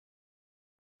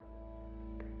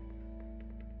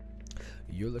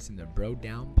You're listening to Bro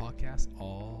Down Podcast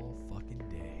all fucking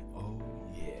day. Oh,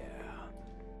 yeah.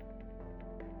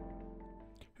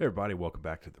 Hey, everybody. Welcome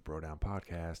back to the Bro Down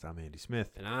Podcast. I'm Andy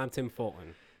Smith. And I'm Tim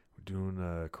Fulton. We're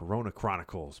doing Corona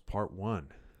Chronicles Part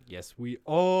 1. Yes, we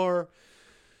are.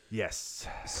 Yes.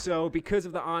 So because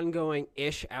of the ongoing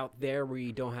ish out there,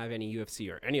 we don't have any UFC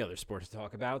or any other sport to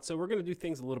talk about. So we're going to do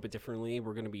things a little bit differently.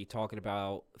 We're going to be talking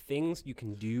about things you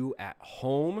can do at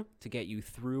home to get you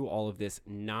through all of this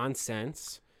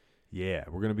nonsense. Yeah,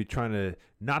 we're going to be trying to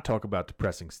not talk about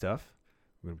depressing stuff.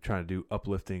 We're going to be trying to do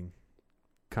uplifting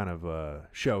kind of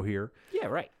show here. Yeah,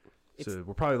 right. So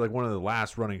we're probably like one of the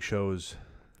last running shows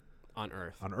on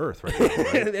Earth. On Earth right now,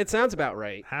 right? It sounds about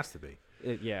right. Has to be.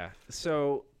 Yeah.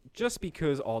 So just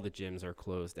because all the gyms are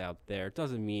closed out there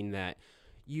doesn't mean that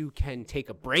you can take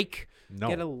a break,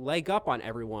 get a leg up on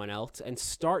everyone else, and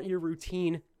start your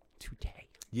routine today.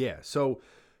 Yeah. So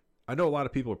I know a lot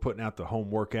of people are putting out the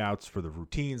home workouts for the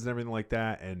routines and everything like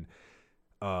that. And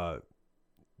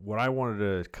what I wanted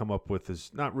to come up with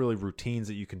is not really routines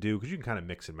that you can do, because you can kind of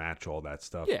mix and match all that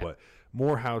stuff, but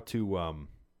more how to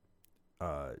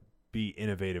be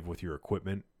innovative with your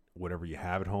equipment, whatever you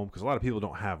have at home, because a lot of people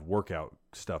don't have workout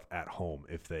stuff at home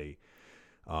if they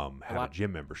have a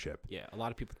gym membership. Yeah, a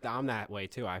lot of people. I'm that way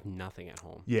too. I have nothing at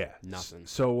home. Yeah, nothing.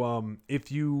 So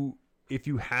if you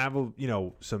have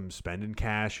some spending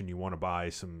cash and you want to buy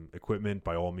some equipment,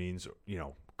 by all means,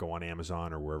 go on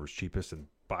Amazon or wherever's cheapest and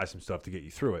buy some stuff to get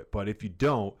you through it. But if you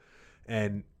don't,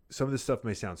 and some of this stuff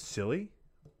may sound silly,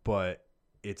 but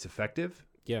it's effective.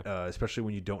 Yeah. Especially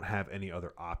when you don't have any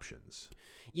other options.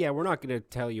 Yeah, we're not going to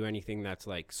tell you anything that's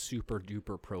like super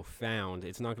duper profound.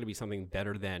 It's not going to be something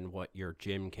better than what your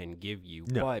gym can give you.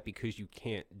 No. But because you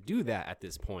can't do that at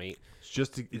this point,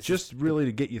 it's just really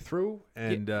to get you through,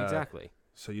 and exactly.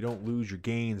 So you don't lose your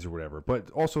gains or whatever.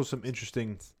 But also some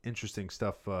interesting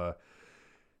stuff.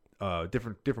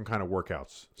 Different kind of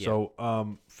workouts. Yeah.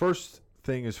 So first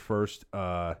thing is first.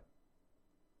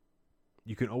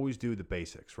 You can always do the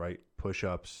basics, right?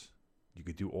 Push-ups. You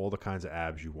could do all the kinds of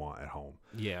abs you want at home.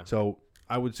 Yeah. So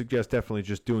I would suggest definitely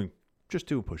just doing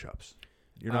push-ups.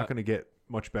 You're not going to get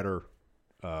much better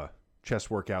chest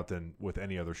workout than with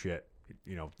any other shit.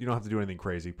 You don't have to do anything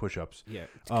crazy. Push-ups. Yeah.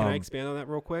 Can I expand on that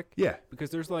real quick? Yeah. Because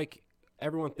there's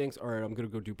everyone thinks, all right, I'm going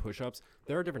to go do push-ups.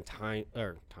 There are different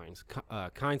kinds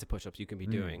of push-ups you can be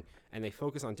doing, and they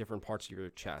focus on different parts of your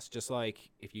chest. Just like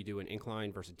if you do an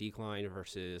incline versus decline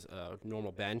versus a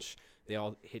normal bench, they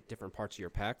all hit different parts of your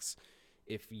pecs.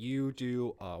 If you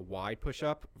do a wide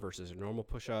push-up versus a normal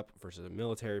push-up versus a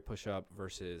military push-up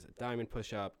versus a diamond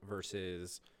push-up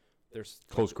versus there's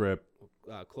close grip.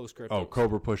 Oh,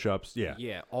 cobra push-ups. Yeah.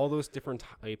 Yeah. All those different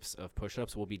types of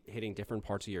push-ups will be hitting different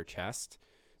parts of your chest.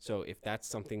 So if that's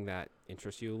something that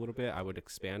interests you a little bit, I would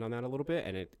expand on that a little bit.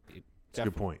 And it's a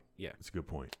good point. Yeah. It's a good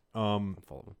point.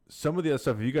 Some of the other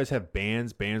stuff, if you guys have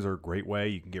bands are a great way.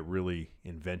 You can get really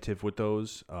inventive with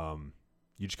those.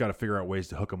 You just got to figure out ways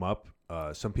to hook them up.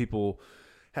 Some people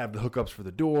have the hookups for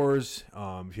the doors.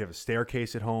 If you have a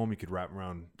staircase at home, you could wrap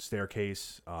around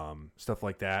staircase, stuff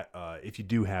like that. If you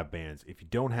do have bands. If you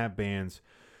don't have bands,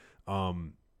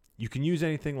 you can use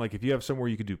anything. Like if you have somewhere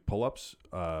you could do pull-ups,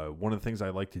 one of the things I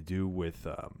like to do with,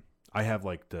 I have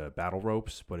like the battle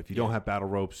ropes, but if you don't have battle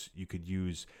ropes, you could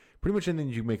use pretty much anything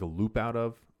you can make a loop out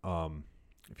of.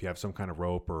 If you have some kind of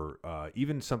rope or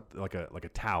even something like a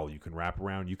towel you can wrap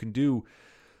around, you can do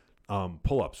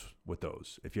pull-ups with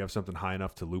those. If you have something high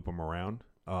enough to loop them around,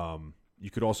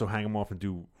 you could also hang them off and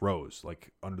do rows,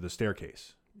 like under the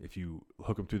staircase. If you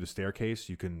hook them through the staircase,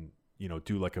 you can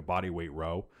do like a body weight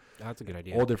row. That's a good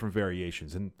idea. All different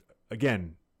variations. And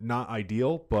again, not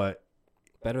ideal, but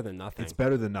better than nothing. It's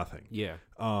better than nothing. Yeah.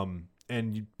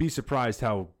 And you'd be surprised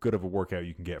how good of a workout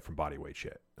you can get from body weight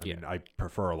shit. I mean, I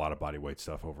prefer a lot of body weight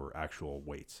stuff over actual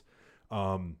weights.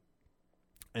 And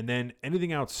then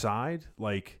anything outside,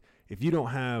 like if you don't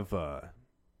have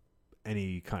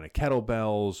any kind of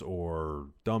kettlebells or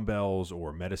dumbbells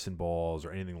or medicine balls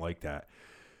or anything like that,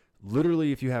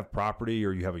 literally if you have property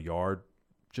or you have a yard,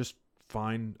 just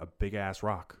find a big ass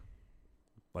rock.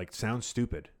 Like, sounds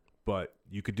stupid, but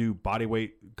you could do body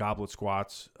weight goblet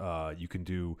squats. You can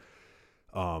do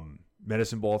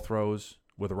medicine ball throws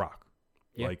with a rock.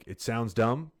 Yeah. Like, it sounds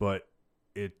dumb, but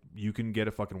you can get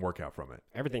a fucking workout from it.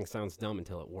 Everything sounds dumb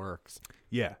until it works.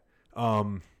 Yeah.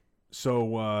 If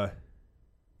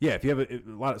you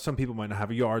have some people might not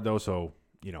have a yard though, so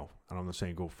I'm not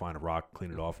saying go find a rock,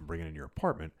 clean it off, and bring it in your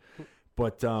apartment,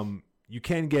 but you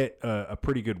can get a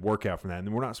pretty good workout from that.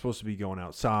 And we're not supposed to be going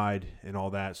outside and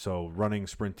all that, so running,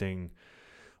 sprinting,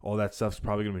 all that stuff's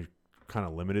probably going to be kind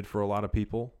of limited for a lot of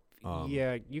people.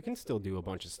 Yeah, you can still do a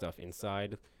bunch of stuff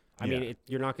inside. I mean,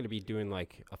 you're not going to be doing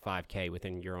like a 5K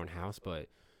within your own house, but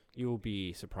you'll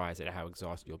be surprised at how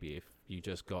exhausted you'll be if you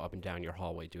just go up and down your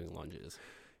hallway doing lunges.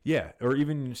 Yeah, or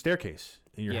even staircase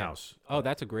in your Yeah. house. Oh,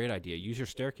 that's a great idea. Use your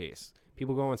staircase.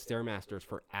 People go on Stairmasters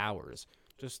for hours.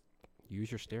 Just use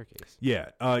your staircase. Yeah,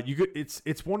 you could.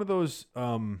 It's one of those.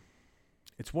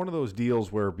 It's one of those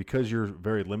deals where because you're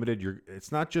very limited,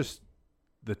 it's not just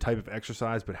the type of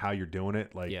exercise, but how you're doing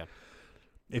it. Like, Yeah.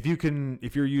 if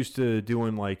you're used to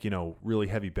doing like, really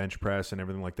heavy bench press and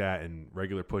everything like that, and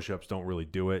regular push-ups don't really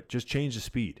do it, just change the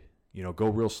speed. Go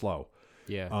real slow.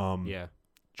 Yeah. Yeah.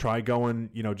 Try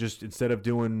going, just instead of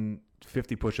doing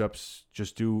 50 push-ups,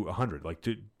 just do 100. Like,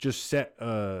 just set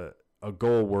a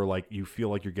goal where like you feel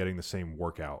like you're getting the same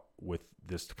workout with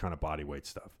this kind of body weight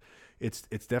stuff. It's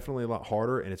definitely a lot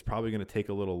harder, and it's probably going to take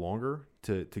a little longer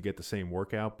to get the same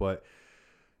workout, but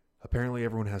apparently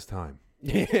everyone has time.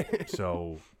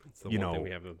 So, It's the one thing we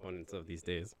have an abundance of these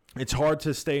days. it's hard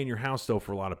to stay in your house though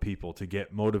for a lot of people to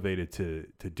get motivated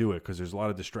to do it, because there's a lot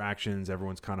of distractions.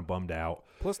 Everyone's kind of bummed out.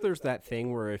 Plus, there's that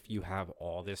thing where if you have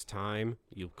all this time,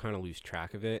 you kind of lose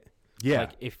track of it. Yeah.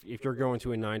 Like if you're going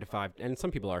to a 9 to 5, and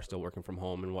some people are still working from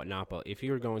home and whatnot, but if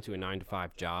you're going to a 9 to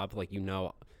 5 job, like,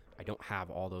 I don't have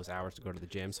all those hours to go to the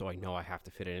gym, so I know I have to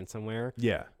fit it in somewhere.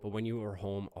 Yeah. But when you are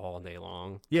home all day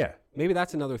long, Yeah. maybe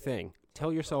that's another thing.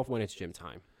 Tell yourself when it's gym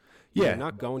time. Yeah. You're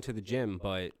not going to the gym,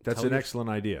 but That's an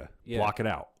excellent idea. Yeah. Block it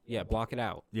out. Yeah, block it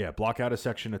out. Yeah, block out a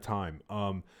section of time.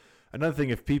 Another thing,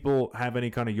 if people have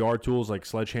any kind of yard tools like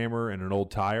sledgehammer and an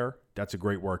old tire, that's a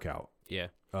great workout. Yeah.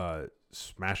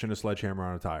 Smashing a sledgehammer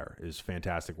on a tire is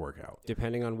fantastic workout.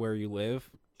 Depending on where you live,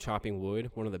 chopping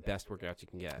wood, one of the best workouts you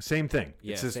can get. Same thing.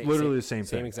 Yeah, It's just literally the same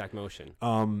Same thing. exact motion.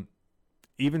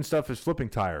 Even stuff as flipping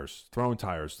tires, throwing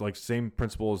tires, like same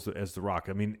principle as the rock.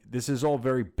 I mean, this is all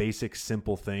very basic,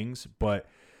 simple things, but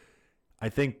I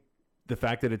think the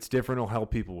fact that it's different will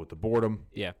help people with the boredom.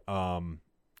 Yeah.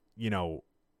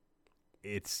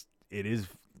 It is.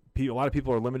 A lot of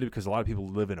people are limited because a lot of people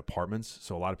live in apartments,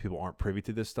 so a lot of people aren't privy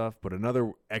to this stuff. But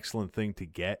another excellent thing to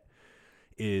get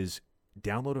is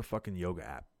download a fucking yoga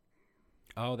app.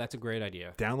 Oh, that's a great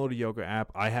idea. Download a yoga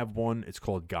app. I have one. It's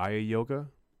called Gaia Yoga.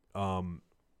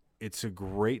 It's a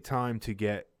great time to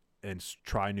get and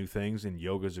try new things, and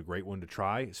yoga is a great one to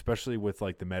try, especially with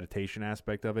like the meditation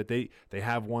aspect of it. They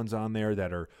have ones on there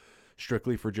that are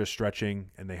strictly for just stretching,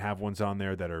 and they have ones on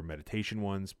there that are meditation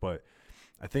ones. But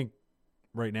I think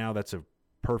right now that's a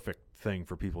perfect thing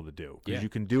for people to do, because you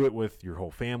can do it with your whole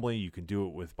family. You can do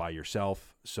it with by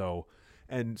yourself. So,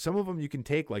 and some of them you can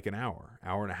take like an hour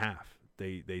and a half.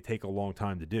 They take a long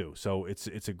time to do. So it's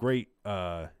a great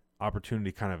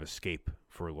opportunity to kind of escape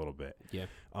for a little bit. Yeah.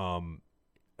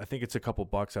 I think it's a couple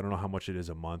bucks. I don't know how much it is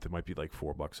a month. It might be like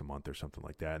 $4 a month or something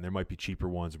like that. And there might be cheaper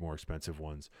ones, more expensive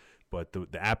ones. But the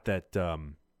app that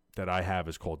I have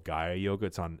is called Gaia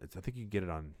Yoga. I think you can get it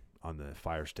on the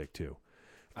Fire Stick too.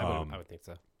 I would think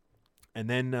so. And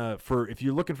then if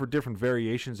you're looking for different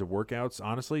variations of workouts,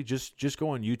 honestly, just go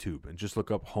on YouTube and just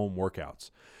look up home workouts.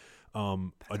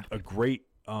 A great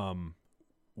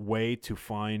way to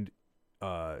find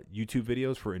YouTube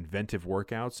videos for inventive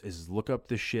workouts is look up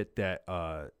the shit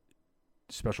that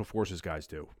Special Forces guys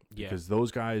do. Yeah. Because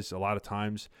those guys, a lot of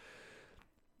times,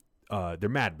 they're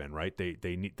madmen, right?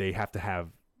 They have to have,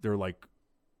 they're like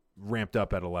ramped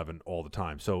up at 11 all the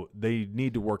time. So they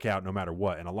need to work out no matter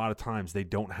what. And a lot of times they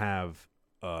don't have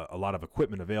a lot of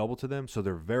equipment available to them. So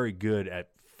they're very good at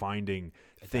finding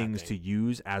things to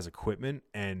use as equipment.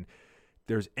 And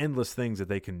there's endless things that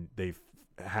they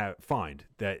find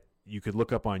that you could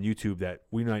look up on YouTube that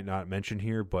we might not mention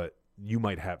here, but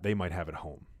they might have at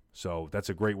home. So that's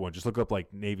a great one. Just look up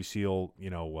like Navy SEAL,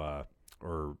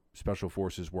 or Special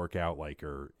Forces workout,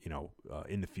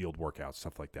 in the field workouts,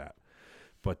 stuff like that.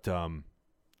 But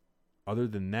other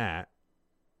than that,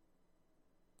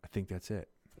 I think that's it.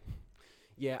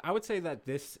 Yeah, I would say that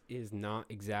this is not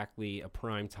exactly a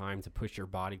prime time to push your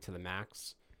body to the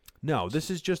max. No, this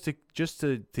is just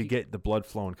to get the blood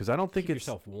flowing, because I don't think Keep it's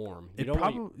yourself warm.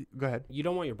 Go ahead. You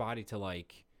don't want your body to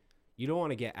you don't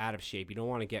want to get out of shape. You don't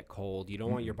want to get cold. You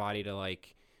don't want your body to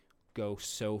go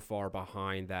so far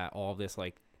behind that all this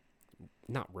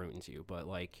not ruins you, but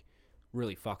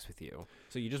really fucks with you.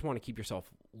 So you just want to keep yourself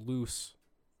loose,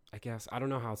 I guess. I don't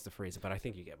know how else to phrase it, but I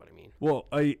think you get what I mean. Well,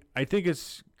 I think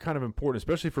it's kind of important,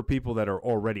 especially for people that are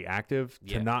already active,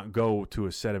 to not go to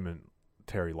a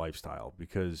sedimentary lifestyle,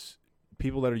 because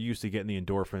people that are used to getting the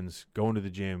endorphins, going to the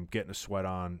gym, getting a sweat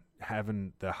on,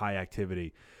 having the high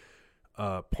activity,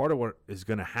 part of what is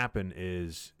going to happen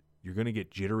is you're going to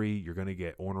get jittery, you're going to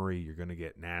get ornery, you're going to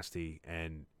get nasty,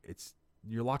 and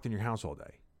you're locked in your house all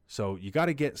day. So you got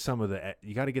to get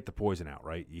the poison out,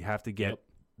 right? You have to get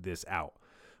this out.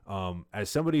 As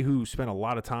somebody who spent a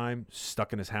lot of time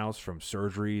stuck in his house from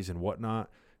surgeries and whatnot,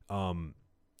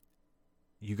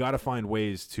 you got to find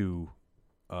ways to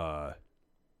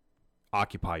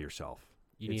occupy yourself.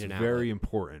 It's very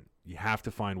important. You have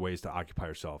to find ways to occupy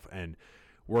yourself, and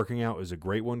working out is a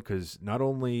great one because not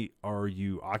only are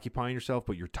you occupying yourself,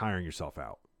 but you're tiring yourself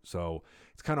out. So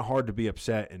it's kind of hard to be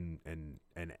upset and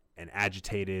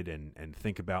agitated and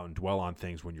think about and dwell on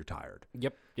things when you're tired.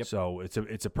 Yep. So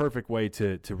it's a perfect way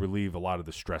to relieve a lot of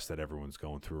the stress that everyone's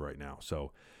going through right now.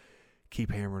 So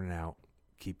keep hammering it out.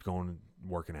 Keep going,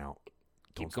 working out.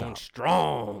 Keep going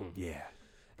strong. Yeah.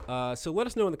 So let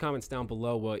us know in the comments down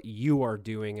below what you are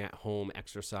doing at home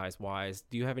exercise-wise.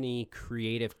 Do you have any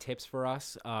creative tips for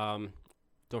us?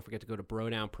 Don't forget to go to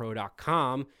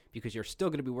brodownpro.com because you're still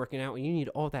going to be working out and you need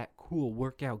all that cool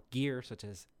workout gear such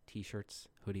as t-shirts,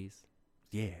 hoodies.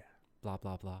 Yeah. Blah,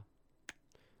 blah, blah.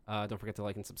 Don't forget to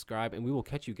like and subscribe, and we will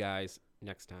catch you guys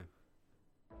next time.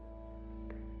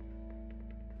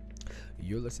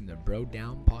 You're listening to Bro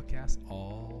Down Podcast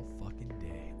all